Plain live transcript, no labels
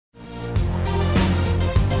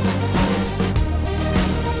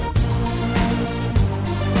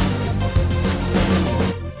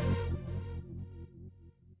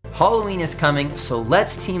Halloween is coming, so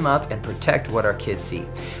let's team up and protect what our kids see.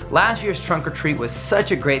 Last year's trunk or treat was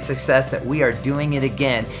such a great success that we are doing it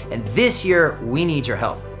again, and this year we need your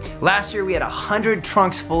help. Last year we had 100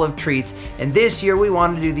 trunks full of treats, and this year we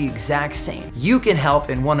want to do the exact same. You can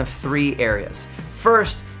help in one of 3 areas.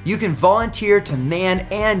 First, you can volunteer to man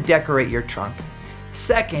and decorate your trunk.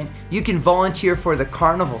 Second, you can volunteer for the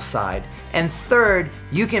carnival side. And third,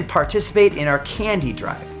 you can participate in our candy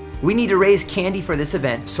drive. We need to raise candy for this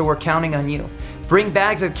event, so we're counting on you. Bring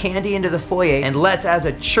bags of candy into the foyer, and let's, as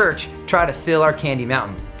a church, try to fill our candy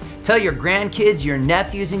mountain. Tell your grandkids, your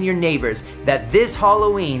nephews, and your neighbors that this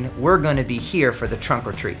Halloween, we're gonna be here for the trunk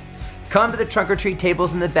or treat. Come to the trunk or treat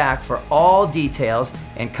tables in the back for all details,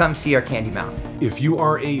 and come see our candy mountain. If you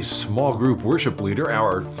are a small group worship leader,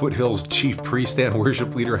 our Foothills chief priest and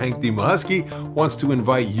worship leader Hank D. Mahusky wants to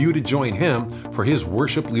invite you to join him for his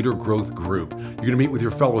worship leader growth group. You're going to meet with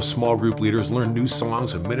your fellow small group leaders, learn new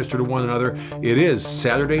songs, and minister to one another. It is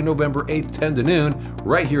Saturday, November 8th, 10 to noon,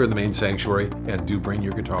 right here in the main sanctuary, and do bring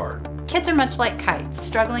your guitar. Kids are much like kites,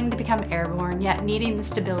 struggling to become airborne, yet needing the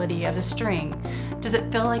stability of a string. Does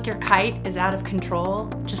it feel like your kite is out of control,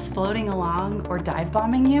 just floating along, or dive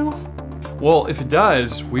bombing you? Well, if it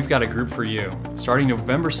does, we've got a group for you. Starting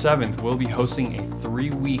November 7th, we'll be hosting a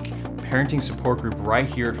 3-week parenting support group right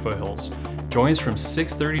here at Foothills. Join us from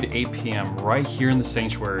 6:30 to 8 p.m. right here in the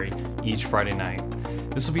sanctuary each Friday night.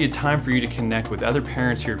 This will be a time for you to connect with other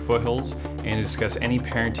parents here at Foothills and discuss any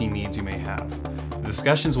parenting needs you may have. The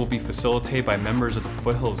discussions will be facilitated by members of the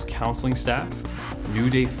Foothills counseling staff, New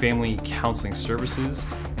Day Family Counseling Services,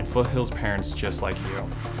 and Foothills parents just like you.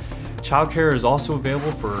 Childcare is also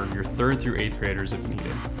available for your 3rd through 8th graders if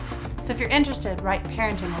needed. So if you're interested, write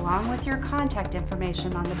parenting along with your contact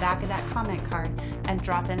information on the back of that comment card and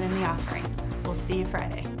drop it in the offering. We'll see you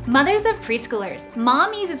Friday. Mothers of Preschoolers,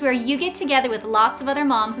 Mommies is where you get together with lots of other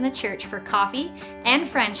moms in the church for coffee and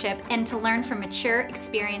friendship and to learn from mature,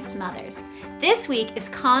 experienced mothers. This week is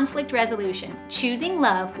Conflict Resolution, Choosing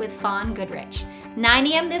Love with Fawn Goodrich. 9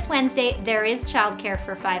 a.m. this Wednesday, there is childcare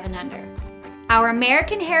for 5 and under. Our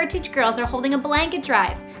American Heritage Girls are holding a blanket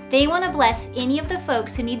drive. They want to bless any of the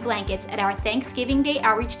folks who need blankets at our Thanksgiving Day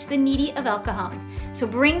outreach to the needy of El Cajon. So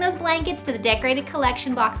bring those blankets to the decorated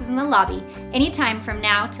collection boxes in the lobby anytime from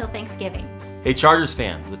now till Thanksgiving. Hey Chargers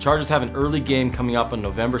fans, the Chargers have an early game coming up on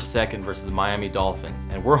November 2nd versus the Miami Dolphins,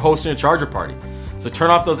 and we're hosting a Charger party. So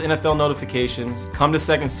turn off those NFL notifications, come to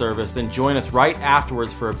second service, then join us right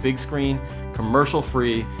afterwards for a big screen,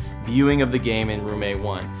 commercial-free viewing of the game in room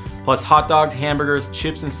A1. Plus hot dogs, hamburgers,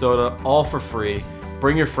 chips, and soda, all for free.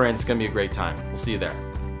 Bring your friends, it's gonna be a great time. We'll see you there.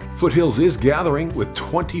 Foothills is gathering with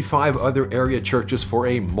 25 other area churches for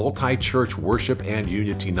a multi-church worship and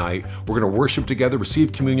unity night. We're going to worship together,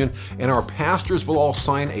 receive communion, and our pastors will all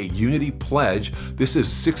sign a unity pledge. This is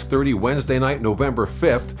 6:30 Wednesday night, November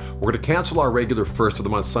 5th. We're going to cancel our regular first of the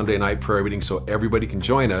month Sunday night prayer meeting so everybody can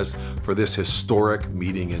join us for this historic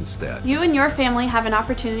meeting instead. You and your family have an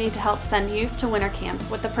opportunity to help send youth to winter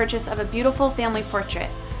camp with the purchase of a beautiful family portrait.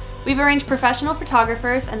 We've arranged professional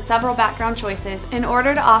photographers and several background choices in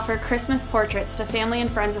order to offer Christmas portraits to family and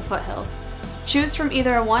friends of Foothills. Choose from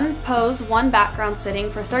either a 1-pose, 1-background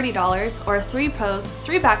sitting for $30 or a 3-pose,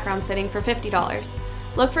 3-background sitting for $50.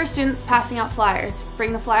 Look for students passing out flyers.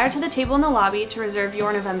 Bring the flyer to the table in the lobby to reserve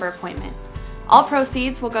your November appointment. All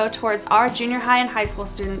proceeds will go towards our junior high and high school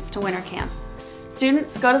students to winter camp.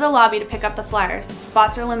 Students, go to the lobby to pick up the flyers.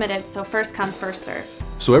 Spots are limited, so first come, first serve.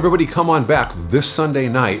 So everybody come on back this Sunday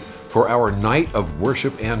night for our night of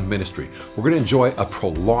worship and ministry. We're going to enjoy a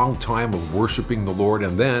prolonged time of worshiping the Lord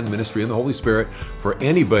and then ministry in the Holy Spirit for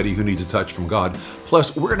anybody who needs a touch from God.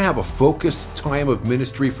 Plus, we're going to have a focused time of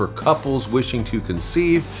ministry for couples wishing to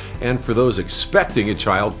conceive and for those expecting a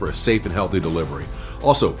child for a safe and healthy delivery.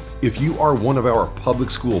 Also, if you are one of our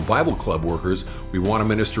public school Bible Club workers, we want to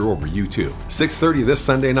minister over you too. 6:30 this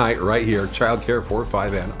Sunday night right here, childcare for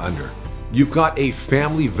 5 and under. You've got a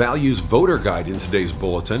family values voter guide in today's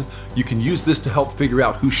bulletin. You can use this to help figure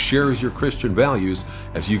out who shares your Christian values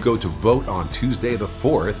as you go to vote on Tuesday the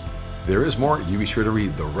 4th. There is more. You be sure to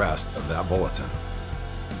read the rest of that bulletin.